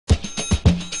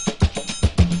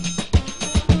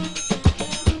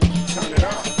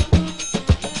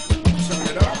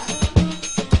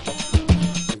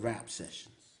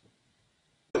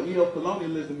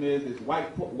neocolonialism is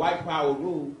white power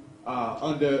rule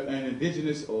under an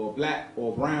indigenous or black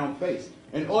or brown face.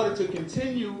 In order to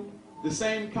continue the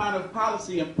same kind of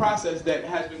policy and process that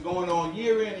has been going on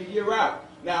year in and year out.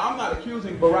 Now, I'm not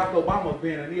accusing Barack Obama of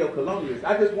being a neocolonialist.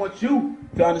 I just want you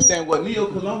to understand what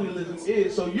neocolonialism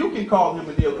is so you can call him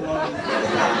a neocolonialist.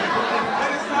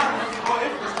 And it's time, or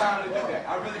if it's time to do that,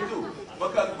 I really do.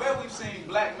 Because where we've seen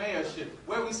black mayorship,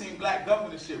 where we've seen black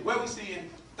governorship, where we've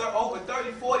seen over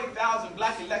 30,000, 40,000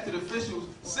 black elected officials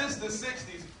since the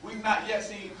 60s, we've not yet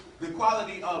seen the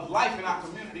quality of life in our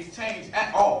community change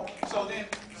at all. So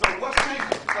what's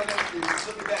changing? So then if you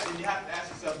look at that, then you have to ask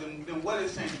yourself, then what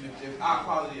is changing if our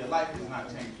quality of life is not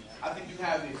changing? I think you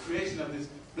have the creation of this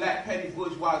black petty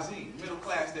bourgeoisie, middle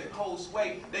class that holds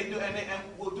sway. They do and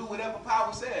will do whatever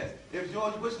power says. If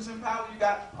George Bush is in power, you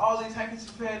got all these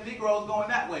handkerchief-head Negroes going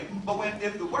that way. But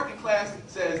if the working class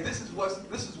says this is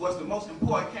what's the most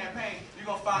important campaign, you're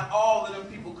gonna find all of them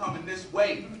people coming this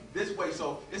way.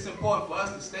 So it's important for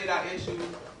us to state our issues,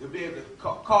 to be able to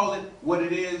call it what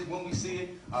it is when we see it.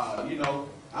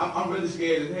 I'm really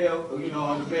scared as hell.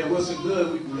 Under Mayor Wilson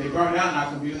Good, they burn out in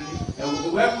our community.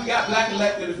 And wherever we got black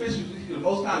elected officials, you see the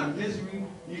most kind of misery.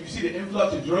 You see the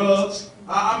influx of drugs.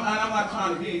 I'm not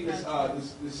trying to be this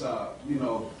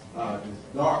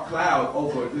dark cloud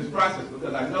over this process,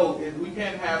 because I know we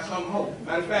can have some hope.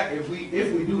 Matter of fact, if we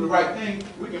do the right thing,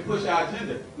 we can push our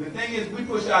agenda. The thing is, we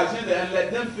push our agenda and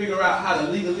let them figure out how to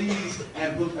legalese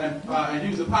and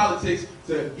use the politics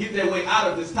to get their way out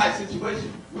of this tight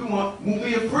situation. We want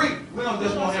Mumia free. We don't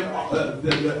just want him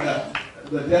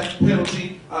the death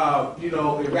penalty,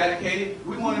 eradicated.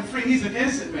 We want him free. He's an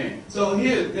innocent man. So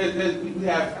here, we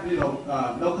have,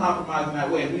 no compromise in that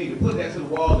way. And we need to put that to the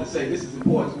wall and say this is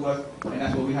important to us, and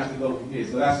that's where we have to go from here.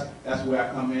 So that's where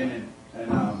I come in,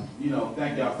 and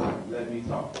thank y'all for letting me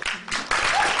talk.